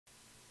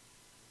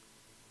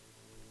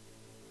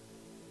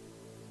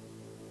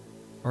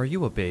Are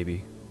you a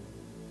baby?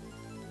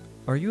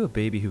 Are you a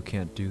baby who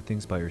can't do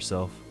things by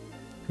yourself?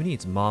 Who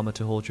needs mama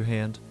to hold your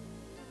hand?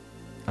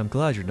 I'm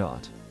glad you're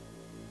not.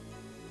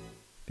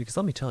 Because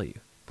let me tell you,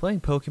 playing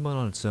Pokemon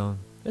on its own,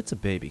 it's a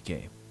baby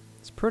game.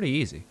 It's pretty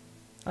easy.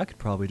 I could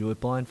probably do it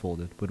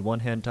blindfolded, with one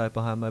hand tied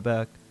behind my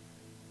back,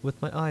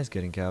 with my eyes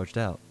getting gouged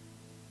out.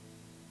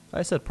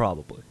 I said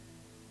probably.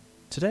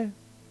 Today,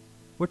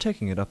 we're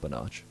taking it up a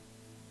notch.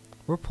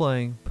 We're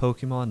playing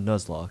Pokemon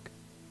Nuzlocke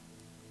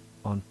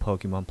on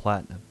Pokemon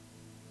Platinum.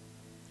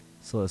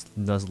 So let's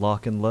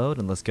Nuzlocke and Load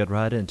and let's get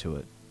right into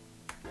it.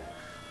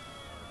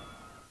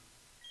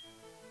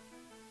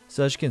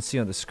 So as you can see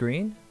on the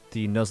screen,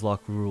 the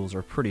Nuzlocke rules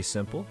are pretty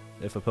simple.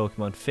 If a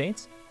Pokemon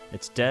faints,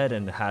 it's dead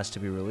and has to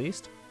be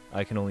released.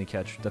 I can only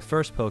catch the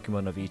first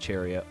Pokemon of each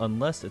area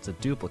unless it's a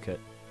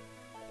duplicate.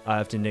 I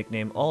have to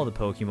nickname all the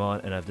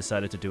Pokemon, and I've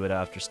decided to do it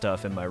after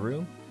stuff in my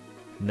room.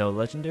 No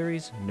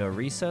legendaries, no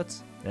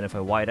resets, and if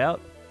I white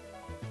out,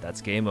 that's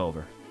game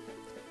over.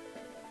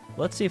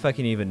 Let's see if I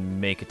can even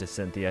make it to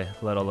Cynthia,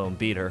 let alone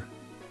beat her.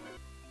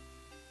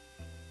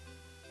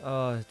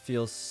 Oh, it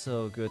feels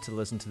so good to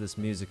listen to this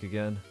music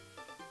again.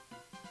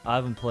 I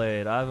haven't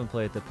played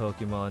the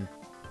Pokemon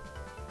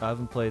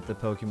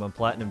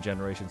Platinum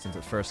generation since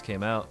it first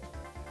came out.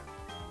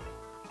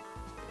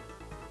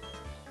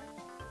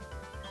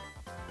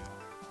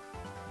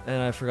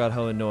 And I forgot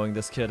how annoying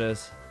this kid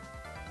is.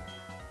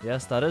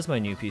 Yes, that is my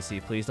new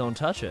PC. Please don't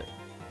touch it.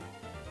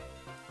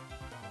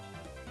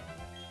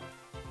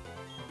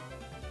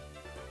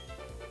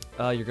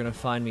 You're gonna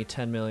find me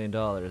 $10 million.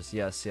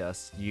 Yes,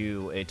 yes.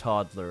 You, a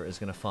toddler, is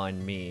gonna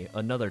find me,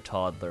 another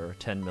toddler,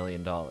 $10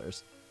 million.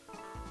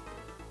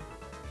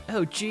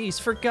 Oh, geez,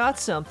 forgot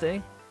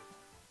something.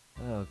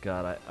 Oh,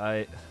 God,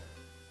 I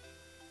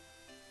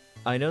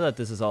know that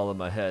this is all in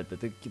my head,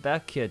 but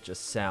that kid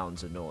just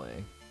sounds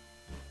annoying.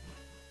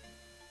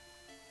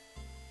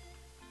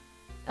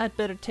 I'd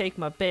better take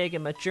my bag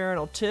and my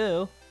journal,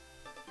 too.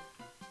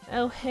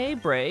 Oh, hey,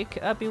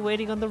 Break. I'll be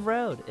waiting on the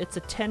road. It's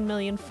a 10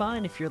 million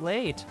fine if you're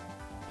late.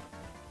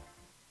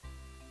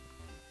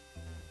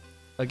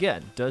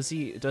 Again, does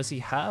he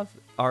have...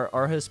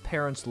 Are his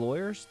parents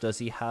lawyers? Does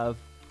he have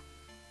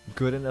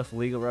good enough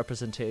legal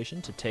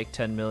representation to take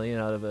 10 million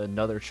out of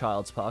another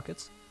child's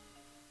pockets?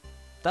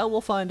 That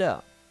we'll find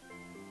out.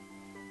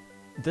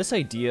 This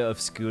idea of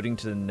scooting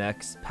to the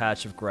next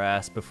patch of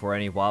grass before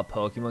any wild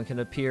Pokemon can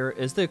appear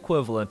is the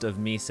equivalent of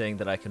me saying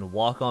that I can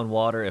walk on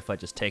water if I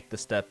just take the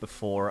step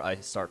before I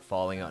start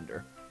falling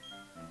under.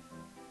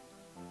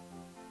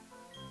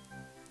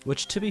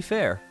 Which, to be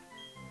fair,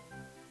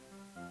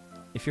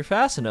 if you're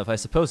fast enough, I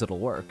suppose it'll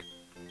work.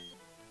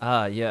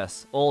 Ah,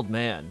 yes, old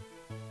man.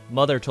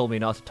 Mother told me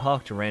not to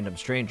talk to random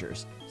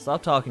strangers.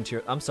 Stop talking to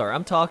your— I'm sorry,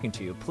 I'm talking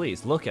to you.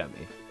 Please, look at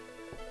me.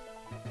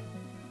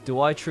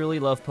 Do I truly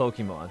love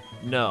Pokemon?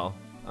 No.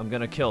 I'm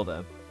gonna kill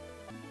them.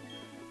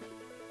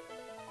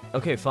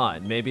 Okay,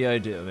 fine. Maybe I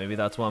do. Maybe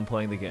that's why I'm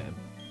playing the game.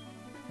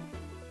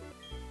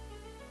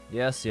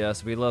 Yes,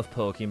 yes, we love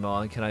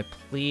Pokemon. Can I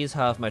please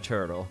have my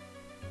turtle?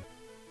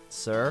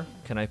 Sir,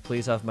 can I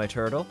please have my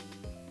turtle?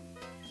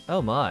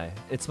 Oh my,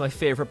 it's my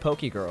favorite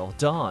Pokegirl,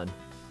 Dawn.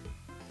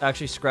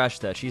 Actually, scratch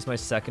that. She's my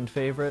second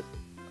favorite.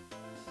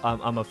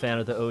 I'm a fan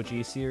of the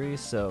OG series,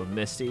 so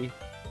Misty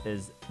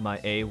is my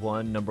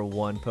A1, number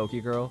 1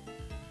 Pokegirl.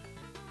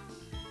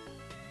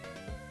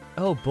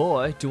 Oh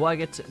boy, do I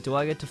get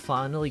to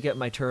finally get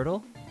my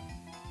turtle?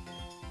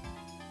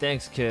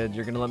 Thanks, kid.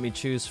 You're gonna let me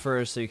choose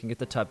first so you can get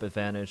the type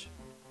advantage.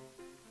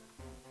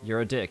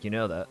 You're a dick, you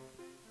know that.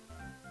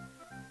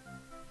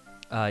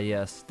 Ah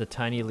yes, the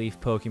tiny leaf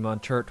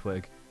Pokemon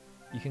Turtwig.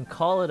 You can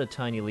call it a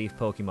tiny leaf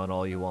Pokemon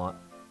all you want,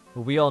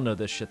 but we all know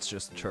this shit's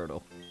just a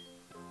turtle.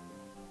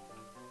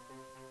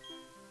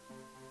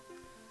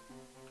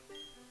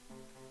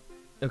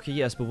 Okay,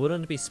 yes, but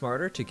wouldn't it be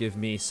smarter to give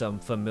me some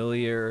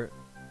familiar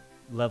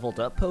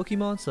leveled up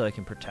Pokemon so I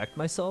can protect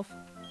myself?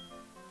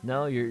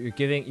 No, you're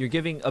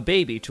giving a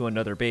baby to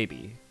another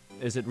baby.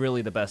 Is it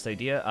really the best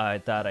idea?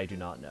 That I do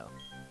not know.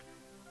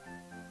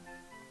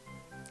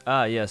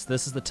 Ah, yes,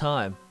 this is the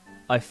time.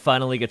 I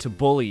finally get to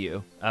bully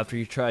you after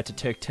you tried to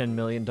take $10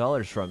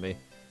 million from me.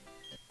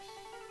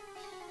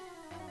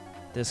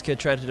 This kid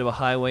tried to do a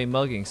highway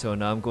mugging, so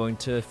now I'm going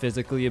to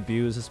physically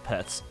abuse his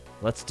pets.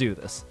 Let's do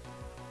this.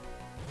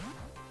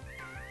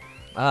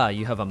 Ah,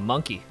 you have a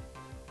monkey.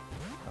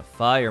 A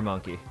fire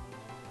monkey.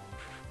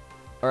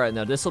 Alright,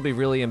 now this will be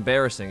really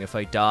embarrassing if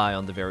I die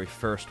on the very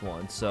first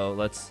one, so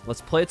let's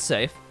play it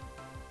safe.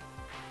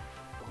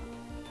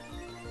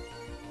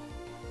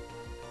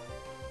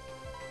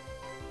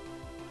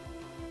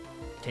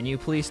 Can you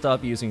please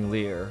stop using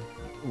Leer?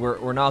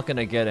 We're not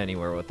gonna get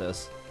anywhere with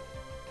this.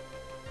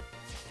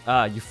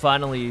 Ah, you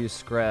finally used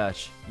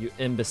Scratch, you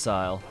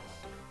imbecile.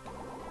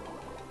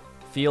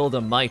 Feel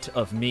the might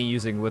of me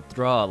using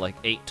Withdraw like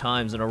 8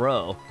 times in a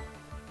row.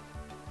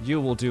 You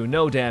will do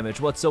no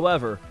damage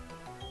whatsoever.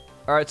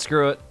 Alright,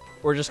 screw it.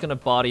 We're just gonna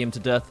body him to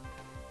death.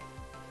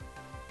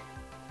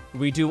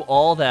 We do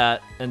all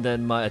that, and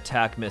then my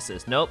attack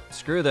misses. Nope,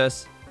 screw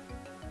this.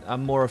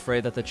 I'm more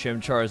afraid that the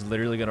Chimchar is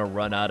literally gonna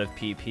run out of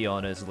PP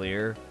on his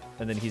Leer,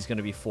 and then he's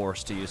gonna be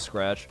forced to use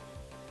Scratch.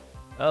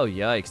 Oh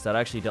yikes, that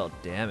actually dealt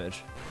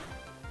damage.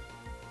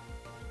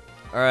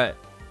 Alright.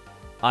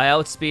 I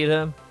outspeed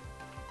him.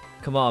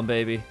 Come on,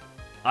 baby.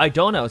 I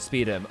don't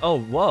outspeed him. Oh,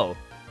 whoa.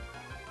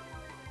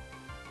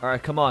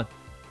 Alright, come on.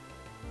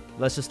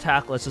 Let's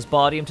just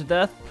body him to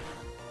death.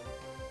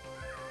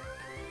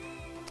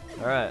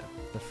 Alright.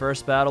 The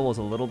first battle was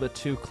a little bit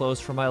too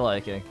close for my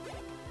liking.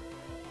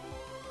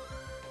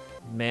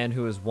 Man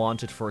who is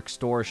wanted for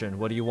extortion.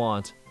 What do you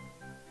want?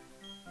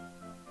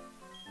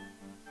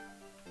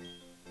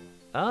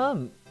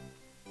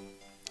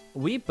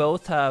 We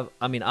both have...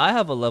 I mean, I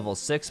have a level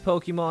 6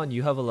 Pokemon.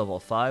 You have a level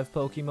 5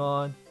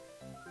 Pokemon.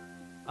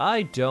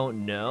 I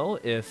don't know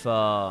if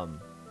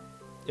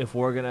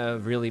we're gonna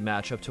really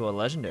match up to a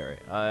legendary.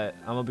 I'm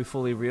gonna be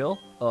fully real.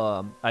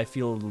 I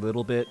feel a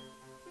little bit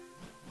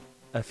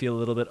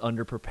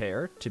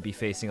underprepared to be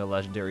facing a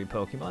legendary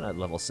Pokemon at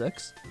level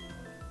 6.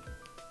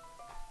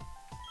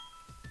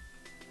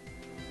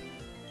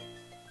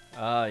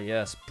 Ah,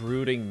 yes,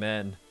 brooding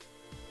men.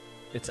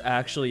 It's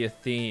actually a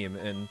theme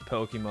in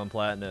Pokemon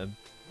Platinum.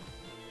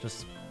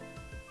 Just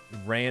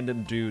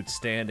random dudes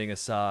standing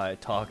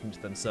aside, talking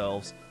to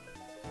themselves.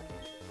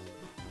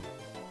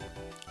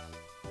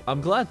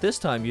 I'm glad this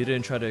time you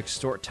didn't try to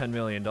extort $10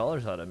 million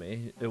out of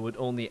me. It would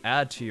only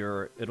add to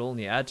your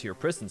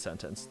prison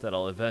sentence that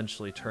I'll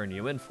eventually turn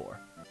you in for.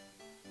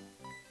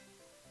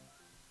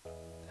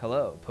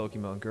 Hello,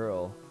 Pokemon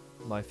girl.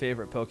 My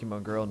favorite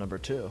Pokemon girl number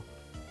 2.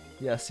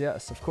 Yes,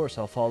 yes, of course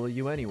I'll follow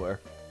you anywhere.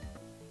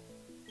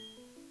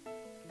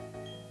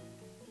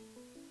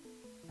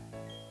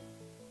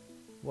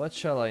 What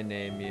shall I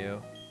name you?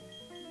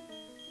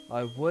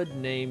 I would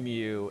name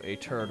you a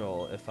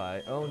turtle if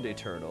I owned a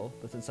turtle,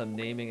 but since I'm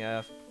naming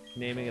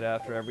it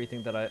after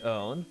everything that I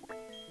own,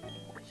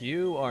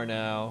 you are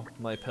now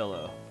my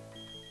pillow.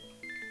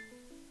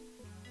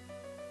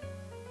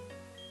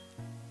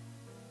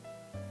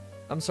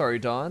 I'm sorry,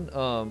 Don.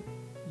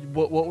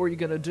 What were you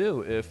gonna do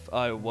if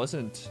I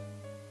wasn't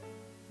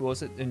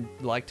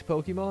liked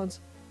Pokemons?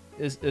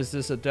 Is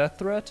this a death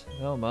threat?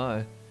 Oh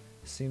my.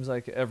 Seems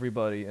like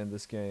everybody in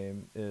this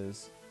game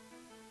is...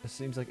 It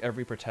seems like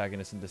every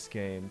protagonist in this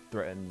game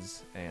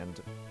threatens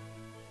and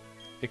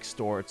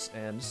extorts,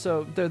 and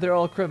so they're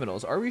all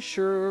criminals. Are we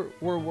sure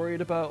we're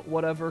worried about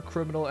whatever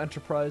criminal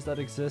enterprise that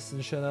exists in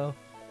Sinnoh?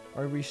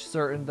 Are we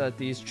certain that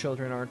these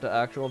children aren't the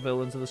actual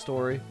villains of the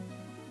story?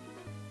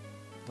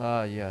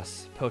 Ah,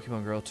 yes.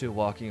 Pokemon Girl 2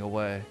 walking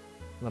away.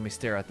 Let me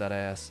stare at that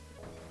ass.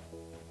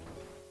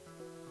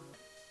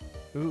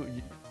 Ooh,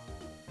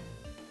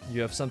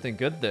 you have something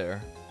good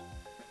there.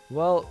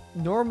 Well,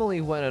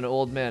 normally when an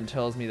old man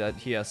tells me that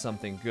he has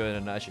something good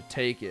and I should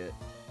take it,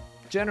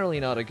 generally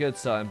not a good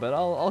sign, but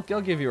I'll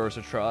give yours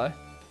a try.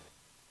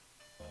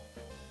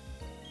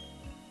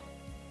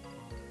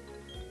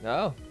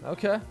 Oh,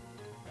 okay.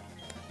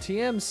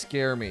 TMs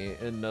scare me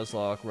in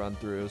Nuzlocke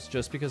run-throughs,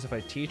 just because if I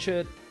teach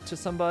it to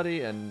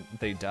somebody and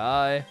they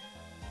die,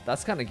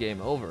 that's kind of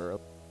game over.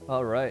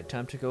 Alright,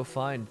 time to go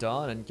find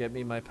Dawn and get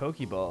me my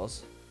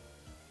Pokeballs.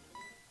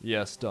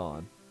 Yes,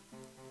 Dawn.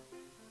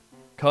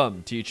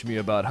 Come, teach me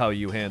about how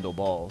you handle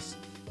balls.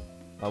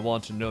 I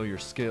want to know your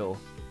skill.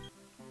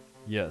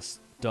 Yes,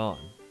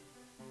 Dawn.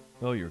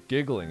 Oh, you're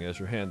giggling as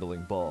you're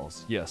handling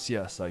balls. Yes,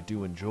 yes, I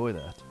do enjoy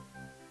that.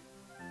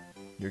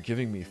 You're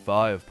giving me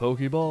 5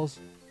 Pokeballs?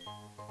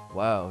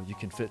 Wow, you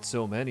can fit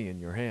so many in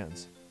your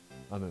hands.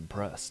 I'm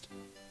impressed.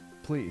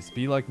 Please,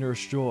 be like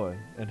Nurse Joy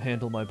and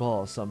handle my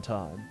balls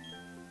sometime.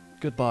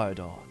 Goodbye,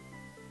 Dawn.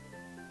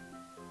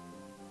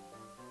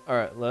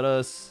 Alright,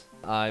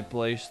 I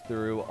blaze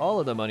through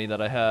all of the money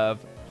that I have.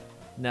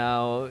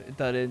 Now,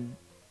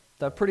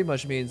 that pretty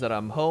much means that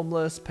I'm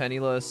homeless,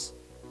 penniless,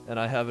 and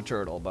I have a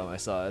turtle by my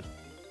side.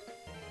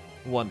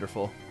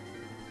 Wonderful.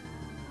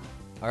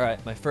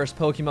 Alright, my first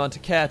Pokemon to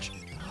catch.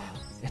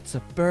 It's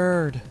a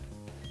bird.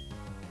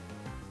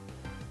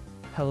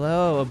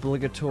 Hello,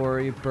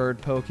 obligatory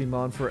bird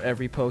Pokemon for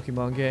every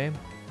Pokemon game.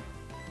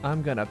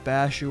 I'm gonna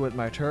bash you with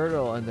my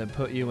turtle and then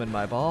put you in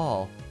my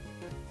ball.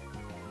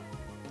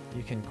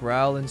 You can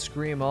growl and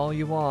scream all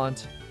you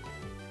want.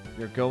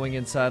 You're going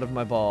inside of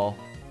my ball.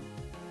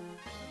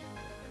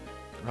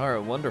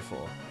 Alright,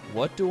 wonderful.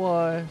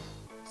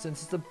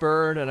 Since it's a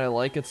bird and I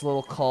like its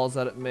little calls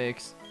that it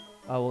makes,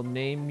 I will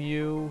name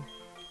you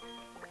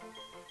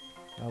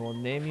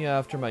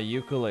after my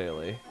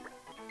ukulele.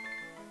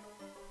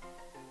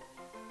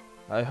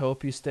 I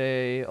hope you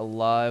stay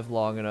alive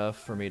long enough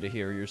for me to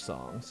hear your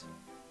songs.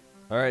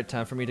 Alright,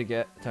 time for me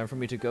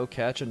to go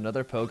catch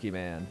another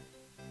Pokemon.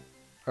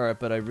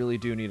 Alright, but I really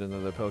do need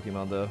another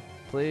Pokemon though.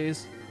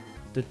 Please?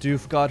 The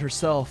Doof God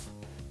herself.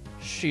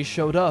 She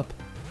showed up.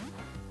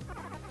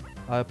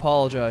 I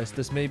apologize,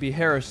 this may be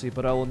heresy,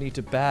 but I will need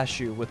to bash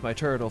you with my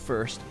turtle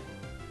first.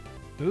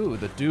 Ooh,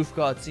 the Doof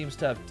God seems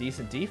to have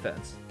decent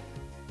defense.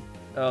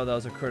 Oh, that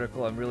was a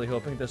critical. I'm really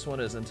hoping this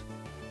one isn't.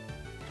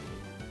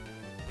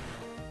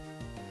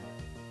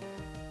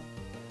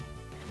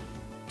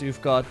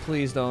 Doof God,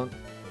 please don't.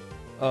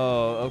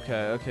 Oh,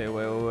 okay,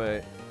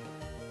 wait.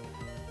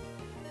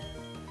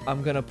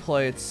 I'm gonna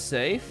play it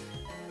safe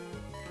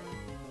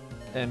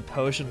and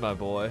potion my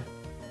boy.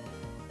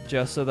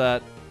 Just so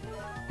that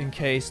in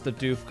case the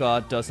Doof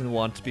God doesn't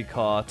want to be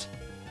caught,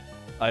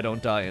 I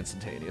don't die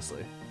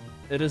instantaneously.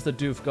 It is the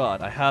Doof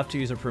God. I have to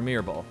use a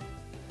Premier Ball.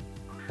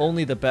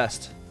 Only the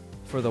best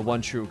for the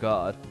one true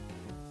God.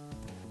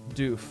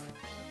 Doof.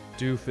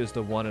 Doof is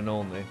the one and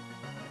only.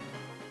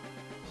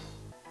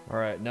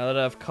 Alright, now that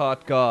I've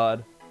caught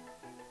God,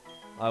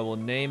 I will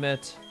name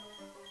it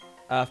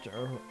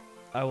after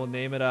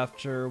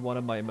one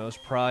of my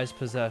most prized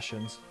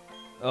possessions.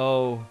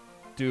 Oh,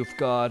 Doof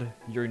God,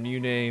 your new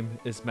name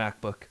is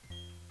MacBook.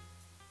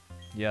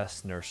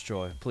 Yes, Nurse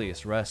Joy,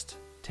 please rest.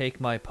 Take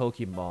my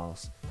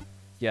Pokeballs.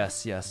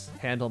 Yes,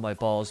 handle my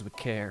balls with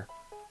care.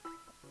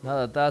 Now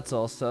that that's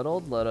all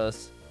settled, let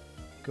us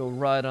go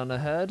right on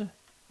ahead.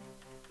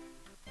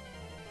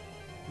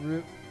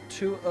 Route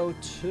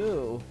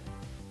 202.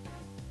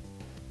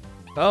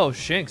 Oh,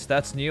 Shinx,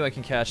 that's new. I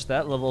can catch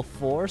that. Level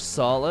 4,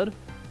 solid.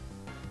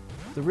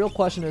 The real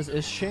question is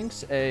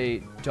Shinx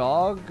a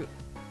dog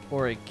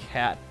or a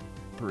cat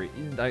breed?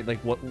 Like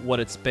what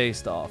it's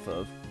based off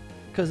of?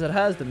 Because it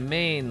has the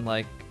mane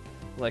like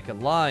a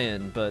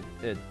lion, but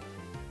I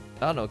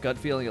don't know, gut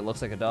feeling it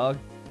looks like a dog.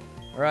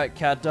 Alright,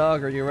 cat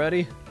dog, are you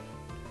ready?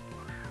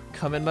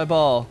 Come in my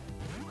ball.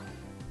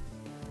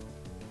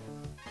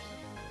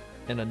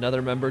 And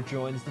another member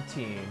joins the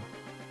team.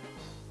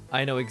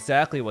 I know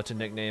exactly what to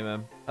nickname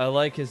him. I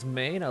like his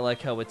mane, I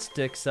like how it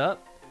sticks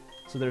up.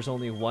 So there's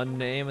only one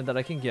name that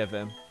I can give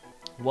him.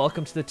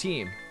 Welcome to the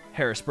team,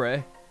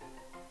 Hairspray.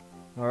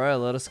 Alright,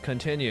 let us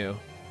continue.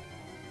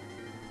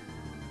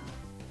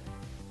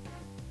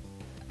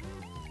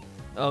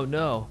 Oh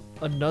no,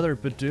 another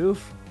Bidoof?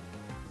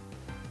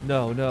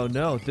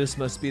 No, this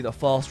must be the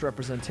false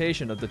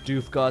representation of the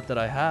Doof God that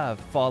I have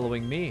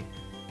following me.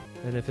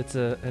 And if it's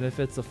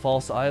a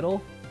false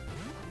idol,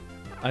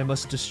 I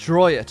must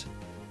destroy it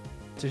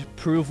to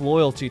prove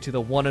loyalty to the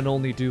one and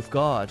only Doof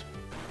God.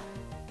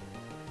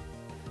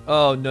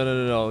 Oh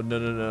no.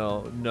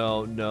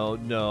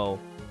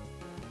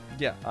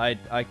 Yeah,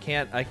 I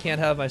can't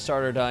have my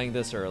starter dying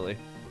this early.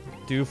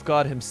 Doof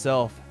God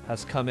himself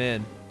has come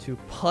in to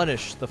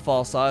punish the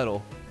false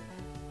idol.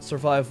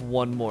 Survive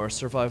one more.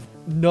 Survive.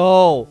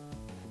 No!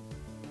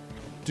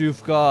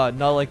 Doof God,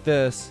 not like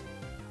this.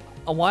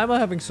 Why am I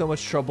having so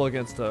much trouble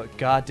against a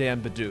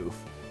goddamn Bidoof?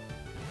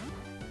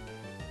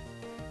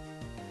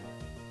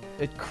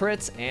 It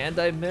crits and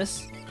I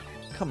miss?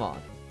 Come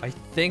on. I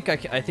think I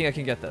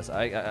can get this.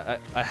 I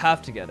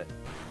have to get it.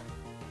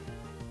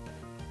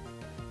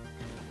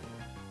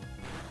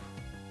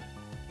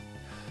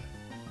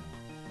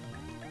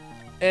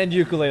 And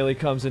Ukulele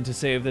comes in to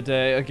save the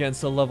day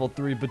against a level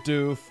 3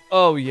 Bidoof.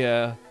 Oh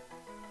yeah.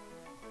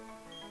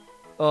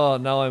 Oh,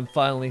 now I'm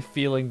finally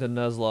feeling the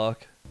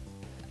Nuzlocke.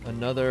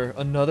 Another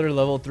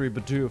level 3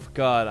 Bidoof.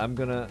 God, I'm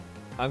gonna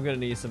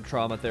need some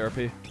trauma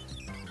therapy.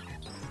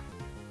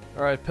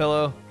 Alright,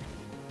 Pillow.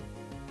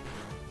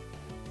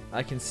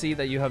 I can see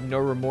that you have no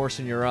remorse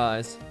in your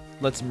eyes.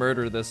 Let's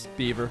murder this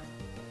beaver.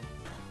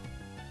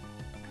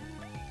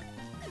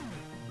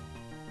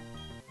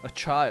 A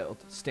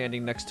child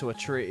standing next to a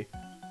tree.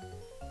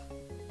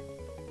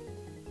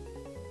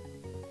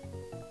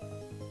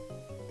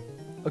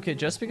 Okay,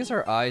 just because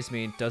our eyes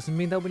meet doesn't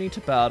mean that we need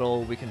to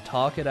battle. We can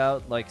talk it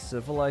out like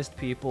civilized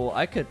people.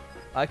 I could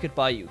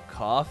buy you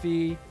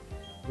coffee.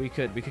 We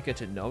could get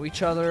to know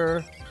each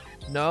other.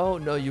 No,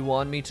 you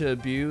want me to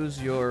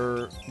abuse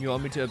your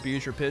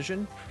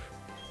pigeon?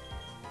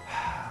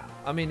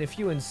 I mean, if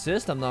you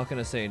insist, I'm not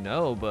gonna say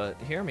no,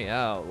 but hear me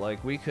out.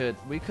 Like we could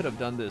have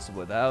done this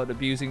without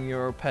abusing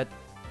your pet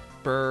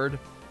bird.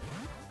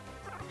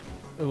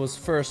 It was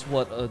first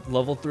what, a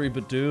level 3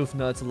 Bidoof,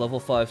 now it's a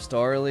level 5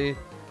 Starly.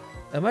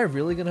 Am I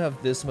really gonna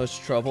have this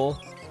much trouble?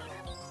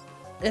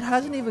 It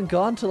hasn't even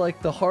gone to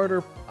like the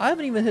harder. I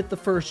haven't even hit the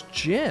first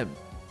gym.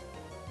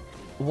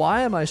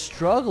 Why am I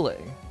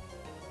struggling?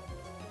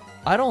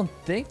 I don't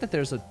think that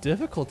there's a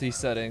difficulty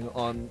setting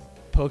on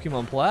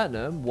Pokemon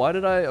Platinum. Why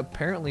did I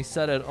apparently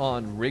set it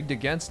on rigged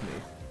against me?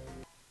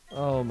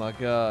 Oh my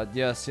god.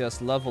 Yes,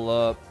 level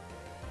up.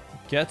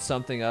 Get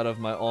something out of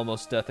my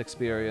almost death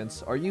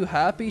experience. Are you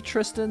happy,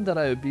 Tristan, that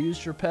I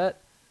abused your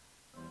pet?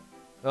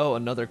 Oh,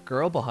 another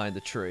girl behind the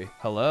tree.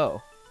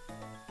 Hello.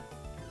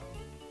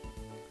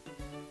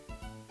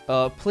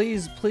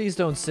 Please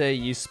don't say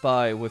you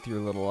spy with your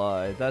little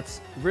eye. That's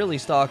really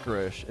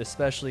stalkerish,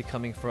 especially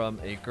coming from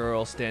a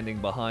girl standing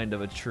behind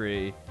of a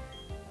tree,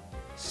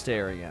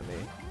 staring at me.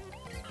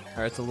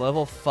 Alright, it's a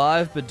level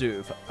 5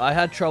 Bidoof. I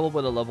had trouble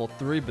with a level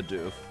 3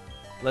 Bidoof.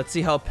 Let's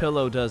see how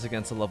Pillow does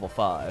against a level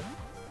 5.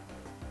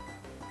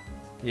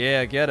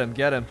 Yeah, get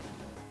him.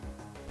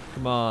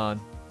 Come on.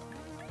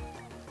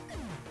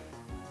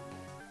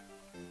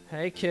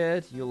 Hey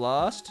kid, you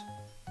lost?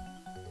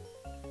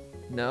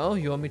 No?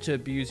 You want me to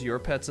abuse your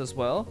pets as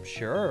well?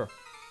 Sure.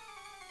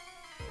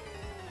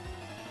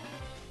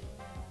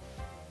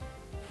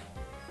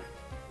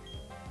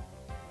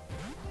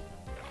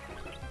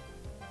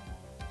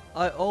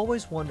 I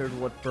always wondered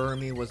what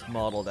Burmy was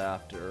modeled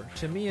after.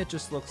 To me, it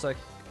just looks like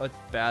a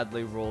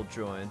badly rolled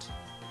joint.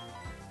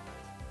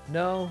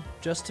 No?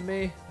 Just to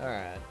me?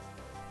 Alright.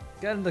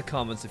 Get in the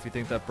comments if you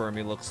think that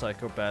Burmy looks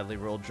like a badly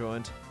rolled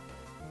joint.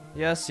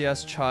 Yes,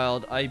 yes,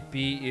 child, I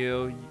beat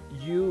you.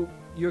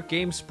 Your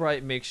game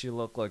sprite makes you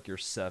look like you're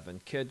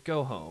 7. Kid,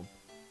 go home.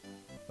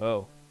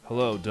 Oh,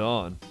 hello,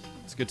 Dawn.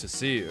 It's good to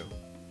see you.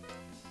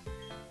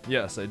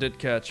 Yes, I did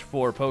catch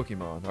 4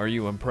 Pokemon. Are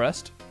you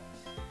impressed?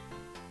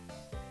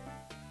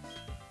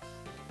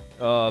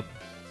 No,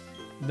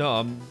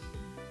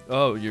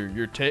 oh,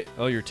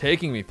 you're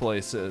taking me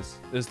places.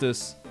 Is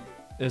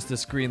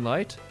this green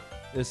light?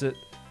 Is it?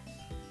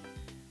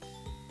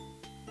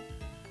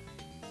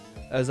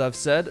 As I've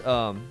said,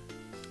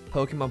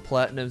 Pokemon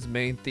Platinum's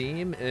main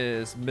theme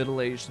is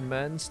middle-aged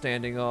men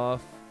standing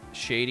off,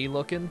 shady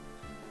looking,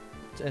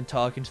 and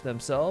talking to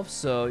themselves.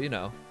 So, you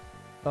know,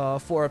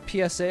 for a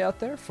PSA out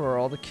there for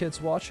all the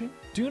kids watching,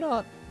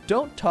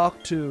 don't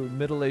talk to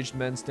middle-aged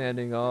men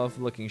standing off,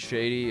 looking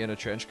shady in a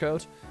trench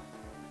coat.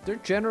 They're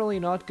generally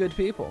not good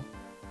people.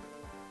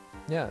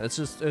 Yeah, it's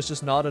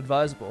just not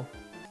advisable.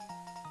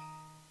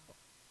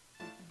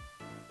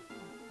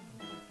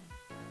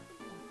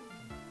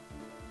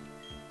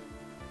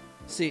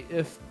 See,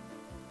 if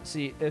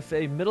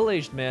a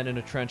middle-aged man in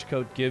a trench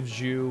coat gives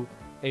you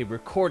a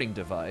recording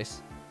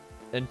device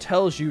and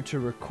tells you to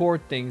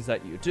record things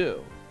that you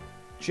do,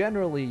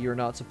 generally you're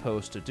not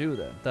supposed to do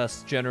them.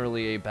 That's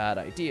generally a bad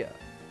idea.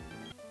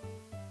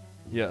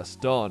 Yes,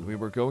 Dawn, we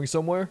were going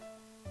somewhere?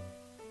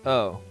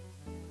 Oh,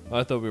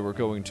 I thought we were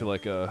going to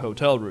like a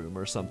hotel room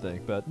or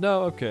something, but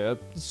no, okay,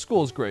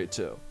 school's great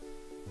too.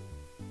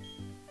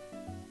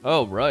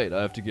 Oh, right,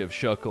 I have to give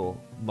Shuckle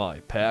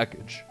my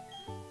package.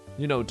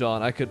 You know,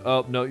 Dawn, I could...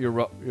 Oh, no,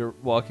 you're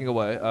walking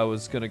away. I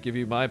was gonna give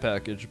you my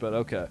package, but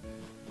okay.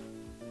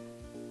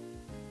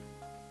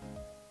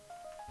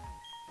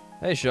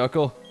 Hey,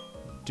 Shuckle.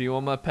 Do you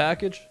want my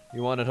package?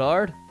 You want it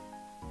hard?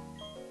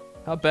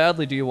 How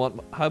badly do you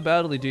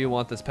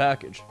want this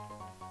package?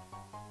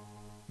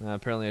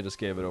 Apparently I just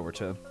gave it over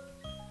to him.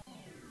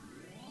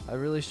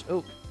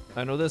 Oh,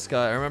 I know this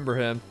guy. I remember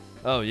him.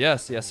 Oh,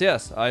 yes.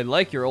 I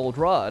like your old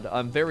rod.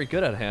 I'm very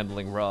good at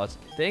handling rods.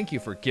 Thank you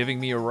for giving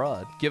me a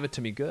rod. Give it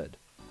to me good.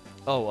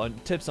 Oh,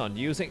 tips on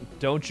using...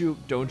 Don't you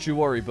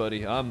worry,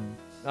 buddy. I'm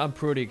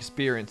pretty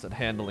experienced at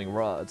handling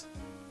rods.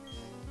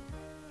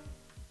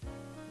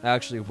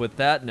 Actually, with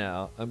that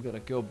now, I'm gonna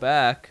go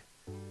back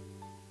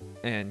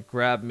and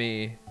grab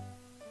me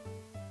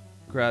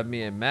a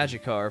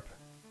Magikarp,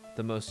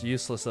 the most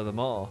useless of them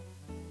all.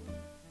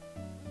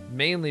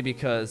 Mainly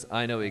because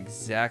I know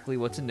exactly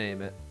what to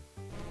name it.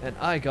 And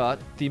I got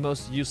the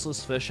most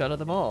useless fish out of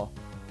them all.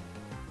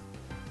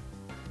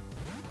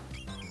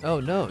 Oh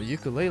no,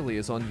 Ukulele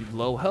is on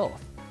low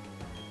health.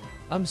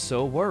 I'm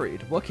so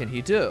worried. What can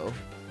he do?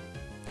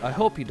 I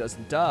hope he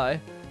doesn't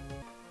die.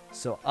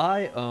 So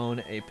I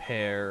own a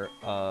pair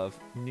of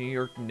New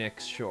York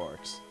Knicks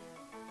shorts.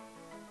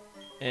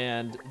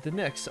 And the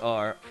Knicks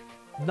are,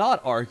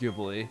 not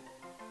arguably,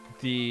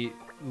 the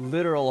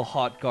literal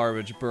hot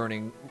garbage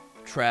burning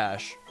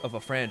trash of a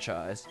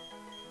franchise.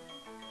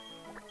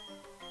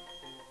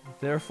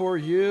 Therefore,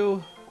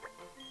 you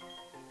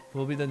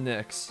will be the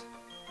Knicks.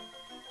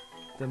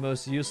 The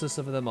most useless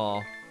of them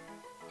all.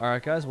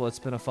 Alright guys, well it's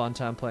been a fun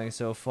time playing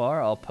so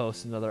far. I'll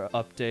post another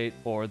update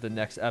or the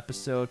next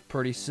episode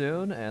pretty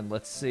soon, and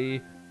let's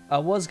see. I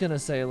was gonna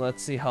say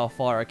let's see how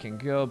far I can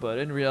go, but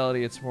in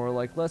reality it's more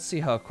like let's see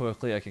how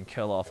quickly I can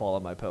kill off all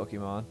of my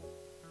Pokemon.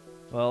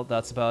 Well,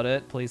 that's about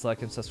it. Please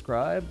like and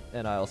subscribe,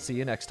 and I'll see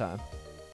you next time.